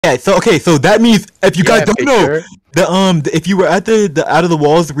Yeah, so okay, so that means if you guys don't know, if you were at the out of the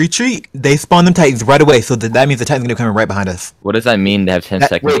walls retreat, they spawn them Titans right away. So that means the Titans gonna be coming right behind us. What does that mean? They have 10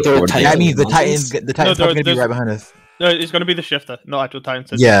 seconds. That means the Titans are gonna be right behind us. No, it's gonna be the shifter, not actual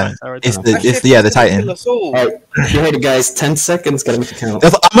Titans. Yeah, it's the Titan. Alright, you heard it, guys. 10 seconds, gotta make it count.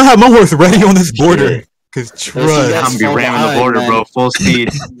 I'm gonna have my horse ready on this border. Cause trust, I'm gonna be ramming the border, bro, full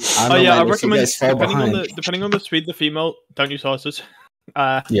speed. Oh yeah, I recommend depending on the speed of the female, don't use horses.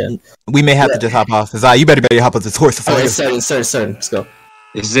 Yeah, we may have to just hop off. Cause you better hop off this horse. Alright, started. Let's go.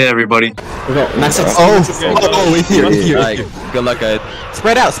 This is it, everybody. We go. Max up. We're here. Alright, good luck, guys.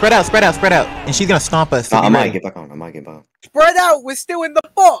 Spread out. And she's gonna stomp us. I might get back on. Spread out. We're still in the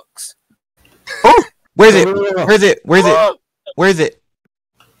box. Oh, where's it? Where is it?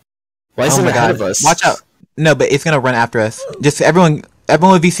 Why is it ahead of us? Watch out. No, but it's gonna run after us. Just everyone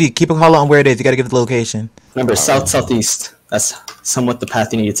with VC, keep a call on where it is. You gotta give the location. Remember, southeast. That's somewhat the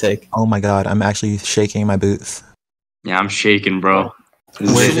path you need to take. Oh my god, I'm actually shaking my boots. Yeah, I'm shaking, bro.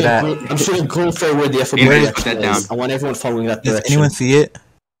 Where is it at? I'm shooting cool for where the FOB is. I want everyone following that direction. Does anyone see it?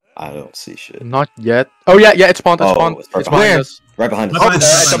 I don't see shit. Not yet. Oh yeah, it spawned. It's where? Right behind us. Oh,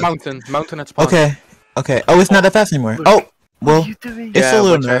 it's a mountain. It's spawned. Okay. Oh, it's not that fast anymore. Oh, well, it's a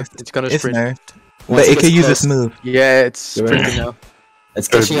little nerfed. It's gonna sprint. Nerfed. But it could use this move. Yeah, it's sprinting now. It's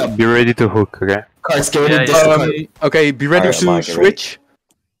catching up. Be ready to hook, okay? Cards, get ready to okay, be ready to switch.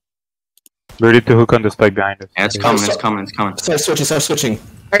 Be ready to hook on the spike behind us. Yeah, it's coming. Start switching.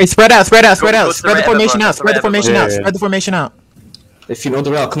 Alright, spread out. Spread the formation out. If you know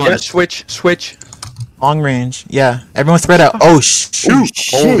the route, come on. Yeah, switch. Long range. Yeah, everyone spread out. Oh, shoot.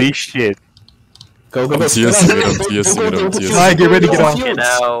 Holy shit. Go. I'm TSing. Alright, get ready to get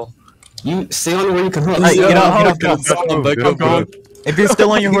off. You stay on where you can hook. Get off. If you're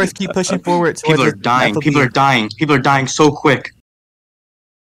still on your horse, keep pushing forward. People are dying. People are dying so quick.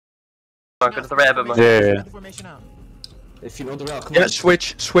 Yeah. If you know the route, come on. Yeah,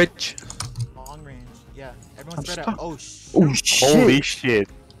 switch. Long range. Yeah, everyone spread out. Oh shit. Holy shit.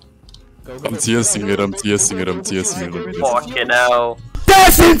 I'm TSing it. Fucking hell.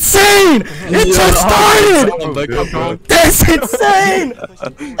 That's insane! It just started! That's insane!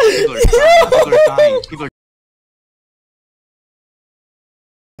 People are dying.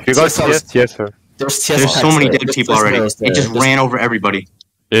 You got TS, sir. There's so many dead people already. It just ran over everybody.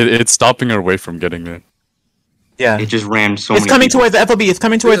 It's stopping her way from getting there. Yeah. It just rammed so many. It's coming towards the FOB.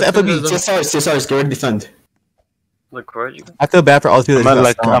 TSRs, get ready to defend. Look, where are you? I feel bad for all the people.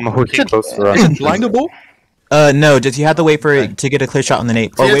 I'm hooking close to Is it blindable? No, just you have to wait for it to get a clear shot on the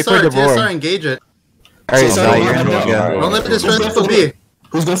nape. Or wait for it to roar. TSR, engage it. Alright, you're gonna go. Don't let this run FOB.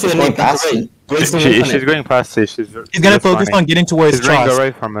 Who's going for the nape? She's going past it. She's gonna focus on getting towards She's running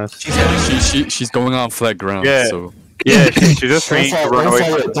away from us. She's going on flat ground. Yeah. So. Yeah, she just ran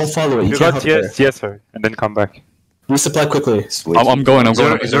away. Don't follow it. You got TS, sir, and then come back. Resupply quickly. I'm going. Is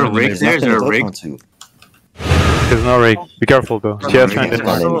there a rig there? Is there a rig? There's no rig. Be careful though. TS ran so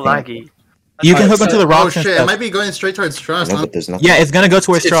laggy. You can hook onto the rocks. Oh shit, it might be going straight towards Strauss. Yeah, it's gonna go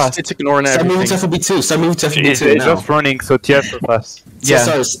towards Strauss. It's ignoring everything. Start moving to FOB2. It's just running, so TS was fast.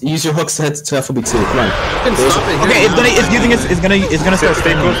 Yeah. Use your hooks to head to FOB2. Come on. Okay, it's gonna start.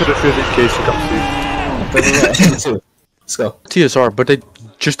 Stay close to the field in case she comes through. Let's go. TSR, but they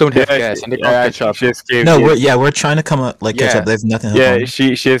just don't have gas and they can't catch up. She escaped. No, we're trying to come up, catch up. There's nothing. Yeah,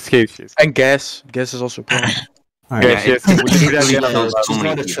 she escaped. And gas is also a problem. Alright, she escaped.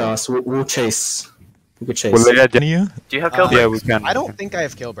 We'll chase. We could chase. Do you have kill bricks? Yeah, we can. I don't think I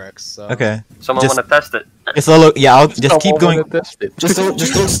have kill bricks. So. Okay. Someone want to test it? It's a little. Yeah, I'll just keep going. Just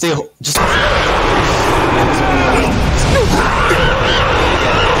don't stay. Just.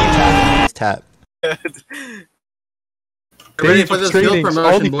 Tap. Ready for this field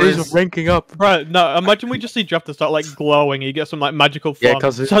promotion, boys. Of ranking up. Right, no, imagine we just see Jeff to start glowing and you get some magical fun. Yeah,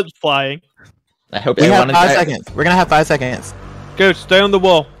 because it starts flying. I hope we have 5 seconds. We're gonna have 5 seconds. Go, stay on the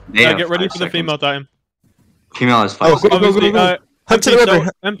wall. Yeah, get ready for the female time. Female is 5 seconds. Obviously, Hook to the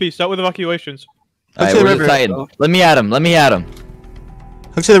river. MP, start with evacuations. Hook to the river. Let me at him.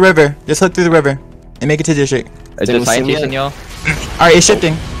 Hook to the river. Just hook through the river and make it to district. Is there scientists in y'all? Alright, it's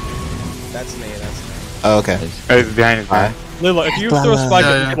shifting. That's me. Oh, okay. It's behind it. Lila, if you throw a spike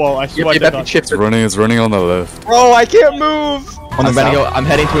at this wall, I swear to God. It's running on the left. Bro, I can't move. I'm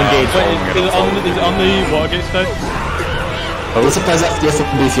heading to engage. Is it on the Watergate stage? Supplies after the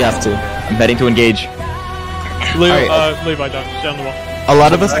FOB if you have to. I'm heading to engage. Levi, don't. Stay on the wall. A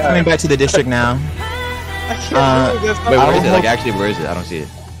lot of us are coming back to the district now. Wait, where is it? Actually, where is it? I don't see it.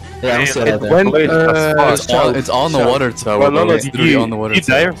 Yeah, I don't see it out there. It's on the water tower. Lolo, did you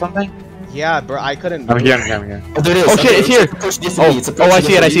die or something? Yeah, bro, I couldn't. I'm here. Oh, there it is. Oh shit, it's here. Oh, I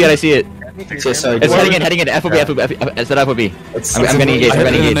see it. I see it. Yeah, sorry, It's heading in. FOB. It's that FOB. I'm gonna engage. I'm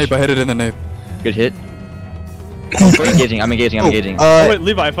gonna engage. I hit it in the nape. Good hit. I'm engaging. Oh wait,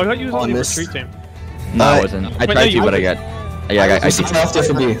 Levi, if I got you as on the retreat team. No, I wasn't. I tried to, but I got. Yeah, I see.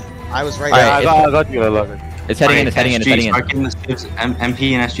 I was right. Alright, I got you. I love it. It's heading in. Start getting the civs,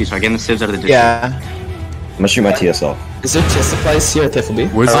 MP and SG, start getting the civs out of the distance. Yeah. I'm gonna shoot my TS off. Is there TS supplies here at FOB?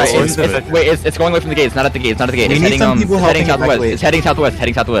 Where's Wait, it's going away from the gate. It's not at the gate. We It's need some people heading helping southwest. evacuate. It's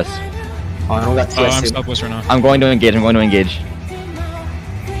heading southwest. Oh, I don't got TS. I'm southwest right now. I'm going to engage.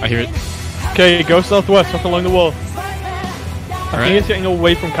 I hear it. Okay, go southwest, up along the wall. I Alright. think it's getting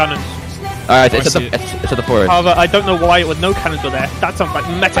away from cannons. Alright, it's at the forward. However, I don't know why it was no cannons were there. That sounds like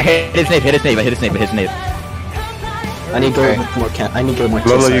meta. I hit his nape. I need to go more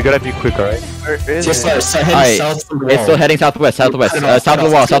Lolo, TS. you gotta be quick, alright? Just start heading Alright, south from the it's still wall. heading south of the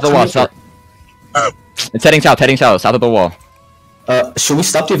wall. It's heading south of the wall. Should we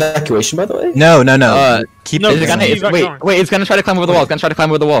stop the evacuation, by the way? No. Keep it going. Wait, it's gonna try to climb over the wall.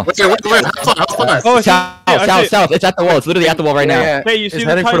 Wait, how far? Oh, South. It's at the wall. It's literally at the wall right now. Hey, you see It's the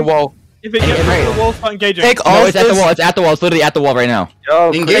heading for the time? wall. If it gets to the wall, start engaging. Take No, all it's at the wall. It's at the wall. It's literally at the wall right now.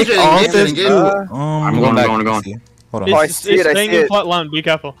 Engage it. I'm going. Hold on. It's staying in flat land. Be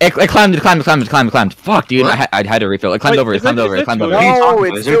careful. It climbed. Fuck, dude. I had to refill. It climbed over. No,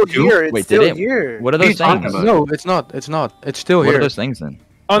 it's still here. It's Wait, still did it? here. What are those things? No, it's not. It's still What are here. those things then?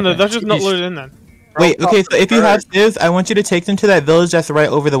 Oh no, that's just not loaded in then. Wait, okay, so if you have civs, I want you to take them to that village that's right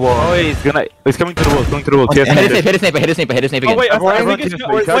over the wall. Oh, he's coming to the wall. Going to the wall. TS. Hit his nape again. Oh wait, I think it's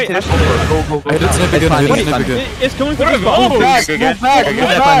Everyone wait. TS. I hit its nape again. It's coming from the Move back again.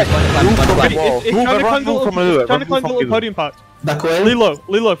 It's trying to climb the little podium part. Back away.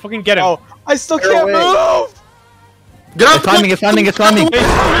 Lilo, fucking get him. Oh, I still can't move. Get up! It's climbing.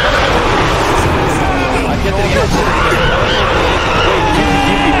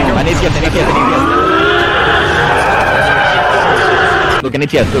 I need TS. Look, I need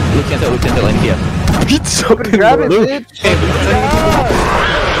TS. Look, cancel. I need TS. It's so good. Grab it, bitch.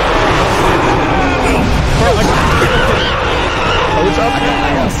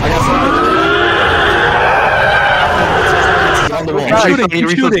 I need to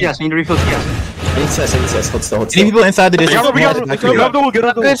refill TS. Hold still. Any people inside the district?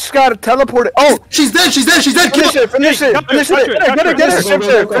 Bitch got teleported. Oh, She's dead. finish it. Finish it.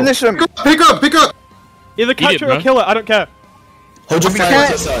 Finish him. Pick up. Either capture or kill it. I don't care. Hold your fire,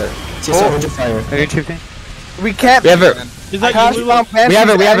 TSR. Hold your fire. We can't. We have it. Is that you, Lilo?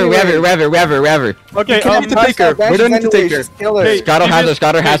 We have her. Okay, We don't need to take her.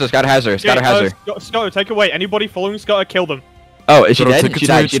 Scotter has her. Scotter, take away. Anybody following Scotter, kill them. Oh, is she Scotter, dead? take She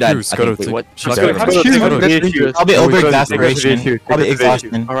it to died. HQ. Scotter, Wait, what? she's Okay. dead. Probably over exasperation. Probably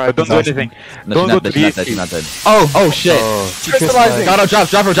exhaustion. Alright, don't do anything. No, Don't go to she's the not dead. Oh shit. Crystallizing. Scotter,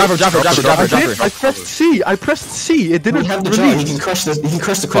 drop her. I pressed C. It We didn't have the jar. He release. can crush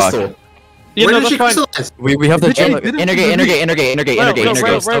the crystal. Yeah, Where no, did she that's fine. crystallize? We have the gem. Integrate.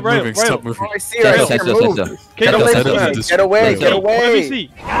 Stop moving. Stop moving. I see her. Stand still. Get Stand away still. from her. Get away. Get Let me away. see.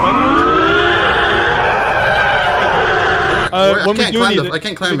 I When we can't do climb need it. it, I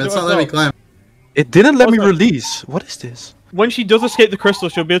can't climb we it. It's do not letting me ourselves. climb. It didn't let me Also- release. What is this? When she does escape the crystal,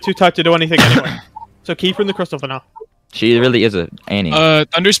 she'll be too tired to do anything anyway. So keep her in the crystal for now. She really is a Annie.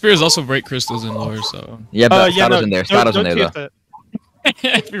 Thunder Spears also break crystals in lore, so Yeah, but yeah, Scotto's in there. Scotto's in there though. though.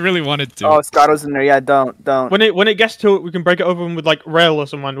 if we really wanted to. Oh, Scotto's in there. Yeah, don't. When it gets to it, we can break it open with like rail or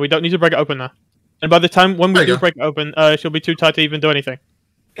someone. We don't need to break it open now. And by the time when we There you do go. break it open, she'll be too tired to even do anything.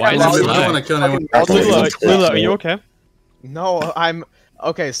 Why is I it don't alive? want to kill anyone. Lila, are you okay? No, I'm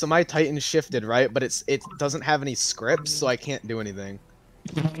okay. So my Titan shifted, right? But it doesn't have any scripts, so I can't do anything.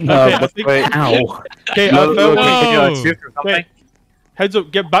 Okay, I think. Ow. Okay, No. okay. Heads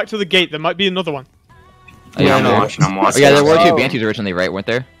up, get back to the gate. There might be another one. Yeah, I'm Oh, watching. yeah, there were two Oh. Banshees originally, right? Weren't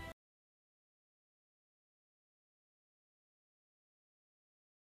there?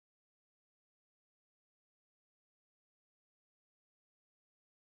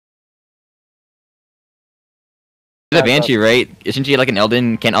 The Banshee, right? Isn't she like an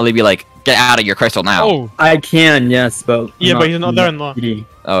Elden? Can't Ollie be like, get out of your crystal now? Oh, I can, yes, but Yeah, but he's not there in law.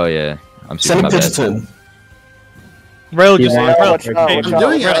 Oh yeah. I'm Send super a my picture bad. to him. Rail just Yeah. Rail. Watch out, Okay, watch I'm out.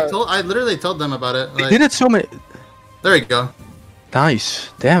 doing it. I literally told them about it. They Like, did it so many. there we go. Nice.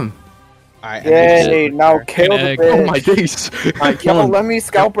 Damn. Alright, Yay, now kill the egg. bitch. Oh my days. Let me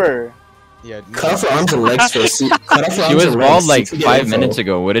scalp her. Yeah. Cut off her arms and legs first. See, cut off her She arms was and bald legs. like See if we get 5 info. minutes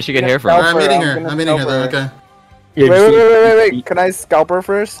ago. Where did she get hair Scalp from? I'm meeting I'm her. gonna I'm meeting her scalp though. her. Wait. Can I scalp her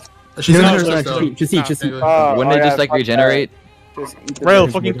first? Okay. She's No, in no, her no, still. Just eat. Wouldn't it just like regenerate? Just eat the Rail,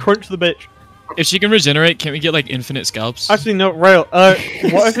 bitch. fucking crunch the bitch. If she can regenerate, can't we get like infinite scalps? Actually, no, Rail. What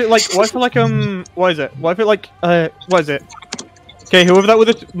if it like? What if it like What is it? What if it like? What is it? Okay, whoever that with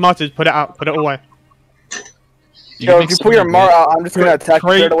the martyrs, put it out. Put it away. Yo, if you put your Mar out, I'm just gonna attack you.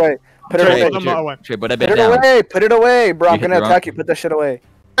 Put it away. Put it away. Put Put it away. Put it away, bro. I'm gonna attack you. Put that shit away.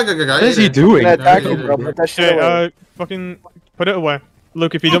 What is he doing? I'm gonna attack you, bro. Put that shit away. Fucking put it away.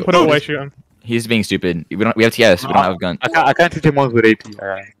 Luke, if you don't put it away, shoot him. He's being stupid. We have TS. We don't have a gun. I can't hit him once with AP.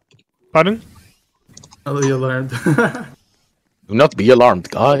 Alright. Pardon? I'll be alarmed. Do not be alarmed,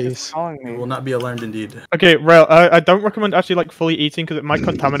 guys. Will not be alarmed indeed. Okay, Rail. I don't recommend actually like fully eating because it might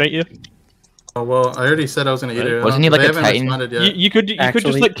contaminate you. Oh well, I already said I was gonna eat her. Wasn't he like a titan? You could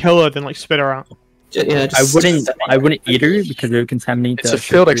just like kill her then like spit her out. Yeah, I wouldn't eat her because it would contaminate. It's a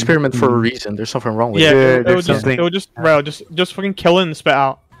failed experiment for a reason. There's something wrong with it. Yeah, it would just Rail, just fucking kill her and spit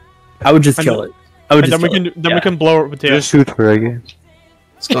out. I would just kill it. I would just then we can blow her up with tears. Just shoot her again.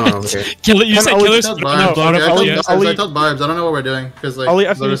 What's going on over here? Kill it. You said kill her. I told Barbs. I don't know what we're doing because like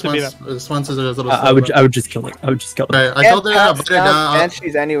the response is a little. I would just kill it. I would just kill it. I told her I'll bite her down.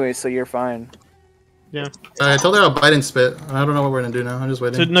 Banshees anyway, so you're fine. Yeah. I told her I'll bite and spit. I don't know what we're gonna do now. I'm just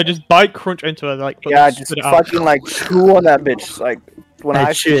waiting. So no, just bite, crunch into her, like. Yeah, just fucking like chew on that bitch. Like when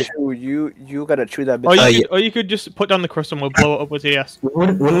I chew, you gotta chew that bitch. Or you could just put down the crust and we'll blow it up with ES.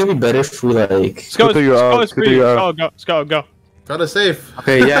 Wouldn't it be better if we like? Scott, go. Got a safe.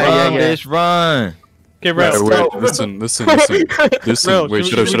 Okay, yeah. Bitch, run. Okay, Rail. Wait, listen. Wait,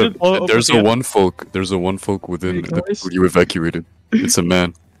 shut up. There's a one folk within the people you evacuated. It's a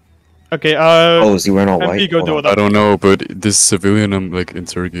man. Okay, Oh, is he wearing all white? I don't know, but this civilian I'm like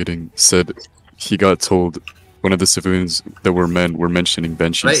interrogating said he got told one of the civilians that were men were mentioning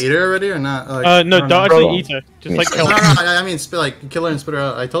benches. Did I eat her already or not? Like, no, don't actually eat her. Just like kill her. No, I mean spit, like kill her and spit her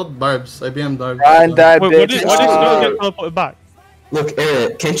out. I told Barbs. I BM'd Barbs. Wait, what did Scott get teleported back? Look,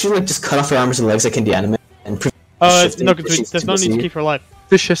 Eric, can't you like just cut off her arms and legs like in the anime and? No, because there's no need to keep her alive.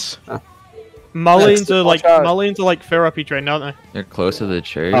 Vicious. Marleys are like therapy trained, aren't they? You're close to the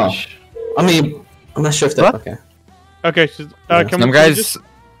church. Oh. I mean, I'm not sure if that. Okay. Okay, so,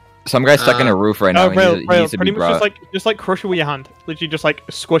 some guy's stuck in a roof right now. He needs to be brought. Just like crush her with your hand. Literally, just like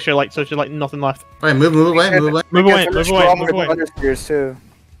squish her, like so she's like nothing left. Wait, move away. Too.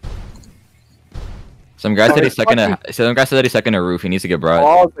 Some guy said he's stuck in a. Some guy said that he's stuck in a roof. He needs to get brought.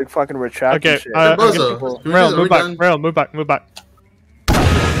 Walls like fucking retract. Okay, Rail, move back. Rail, move back.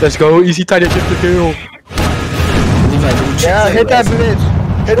 Let's go, easy tight get the kill. Yeah, hit that bitch.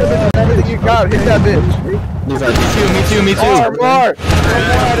 Hit that bitch with everything you got. Hit that bitch. Me too. More.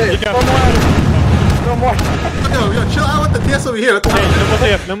 No more. Yo, chill out with the TS over here. What the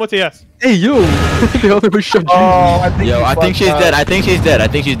hell? No more TS. Hey, yo. The other was shot. I think she's dead. I think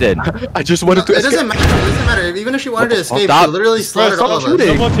she's dead. I just wanted to. It doesn't matter. Even if she wanted to escape, she literally slaughtered all of us.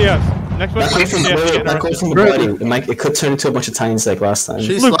 No more TS. Next one. It could turn into a bunch of titans like last time.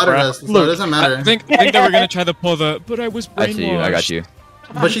 She slaughtered us, so it doesn't matter. I think they were gonna try to pull the. But I was brainwashed. I got you.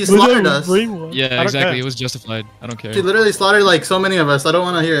 But she slaughtered us. Yeah, exactly. It was justified. I don't care. She literally slaughtered like so many of us. I don't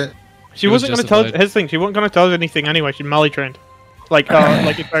want to hear it. She wasn't gonna tell his thing. She wasn't gonna tell us anything anyway. She Marley trained, like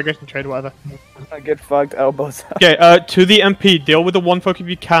interrogation trained, whatever. I get fucked elbows. Okay, to the MP, deal with the one folk if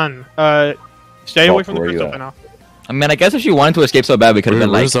you can. Stay away from the crystal for now. I mean, I guess if she wanted to escape so bad, we could have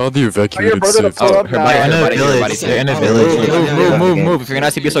been like. Where's all the evacuated civs? They're in a village. Move. If you're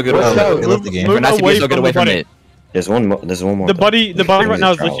not to be so good away from it. There's one more. The body right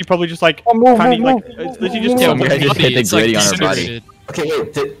now is literally probably just like it's literally just just hit the gritty on her body. Okay,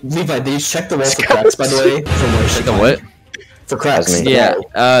 wait, Levi, did you check the walls for cracks, by the way? Check the what? For cracks. Yeah,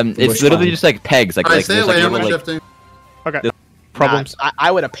 it's literally just like pegs, like stay away, I'm shifting. Okay. Problems.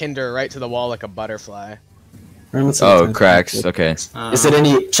 I would have pinned her right to the wall like a butterfly. Oh, cracks. Okay. Is it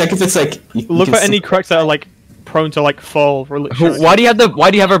any? Check if it's like. Look for any cracks that are like prone to like fall. Why do you have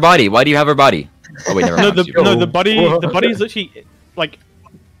her body? Oh wait, never mind. The body is literally like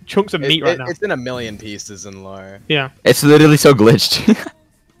chunks of meat right now. It's in a million pieces in lore. Yeah. It's literally so glitched.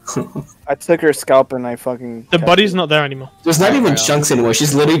 I took her scalp and I fucking. The body's not there anymore. There's not even chunks anymore.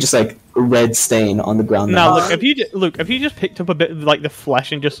 She's literally just like a red stain on the ground. Now look, if you just picked up a bit of like the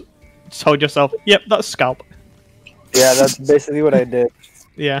flesh and just told yourself, "Yep, that's scalp." Yeah, that's basically what I did.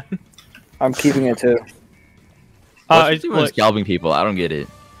 Yeah. I'm keeping it too. It's scalping people. I don't get it.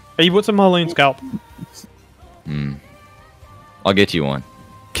 Hey, you want some Marlene scalp? I'll get you one.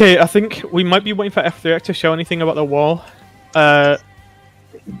 Okay, I think we might be waiting for F3X to show anything about the wall.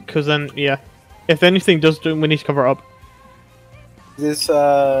 Because then, yeah. If anything does do, we need to cover it up. This,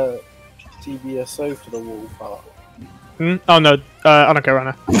 TBSO for the wall part. Oh no, I don't care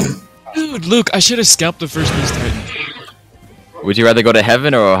right now. Dude, Luke, I should have scalped the first Beast Titan. Would you rather go to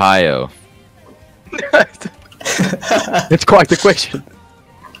heaven or Ohio? It's quite the question.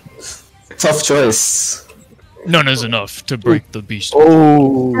 Tough choice. None is enough to break the beast.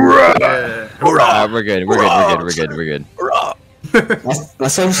 Oh. We're good. We're good.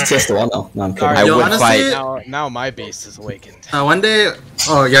 That's why I'm just the one though. No, I'm kidding. I Yo, would honestly, fight. Now my beast is awakened. One day.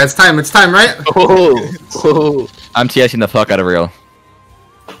 Oh yeah, it's time, right? Oh. I'm TSing the fuck out of Real.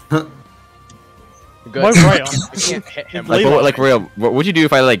 Good. Why Rail? I can't hit him. Like Real, what would you do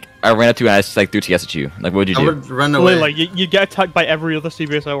if I ran up to you and I just like threw TS at you? Like, what would you do? I would run away. Like you get attacked by every other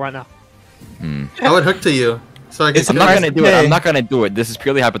CBSO right now. I would hook to you. So I I'm not gonna do it. I'm not gonna do it. This is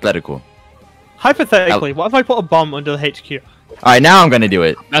purely hypothetical. Hypothetically, what if I put a bomb under the HQ? Alright, now I'm gonna do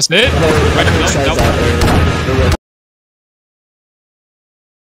it. That's it?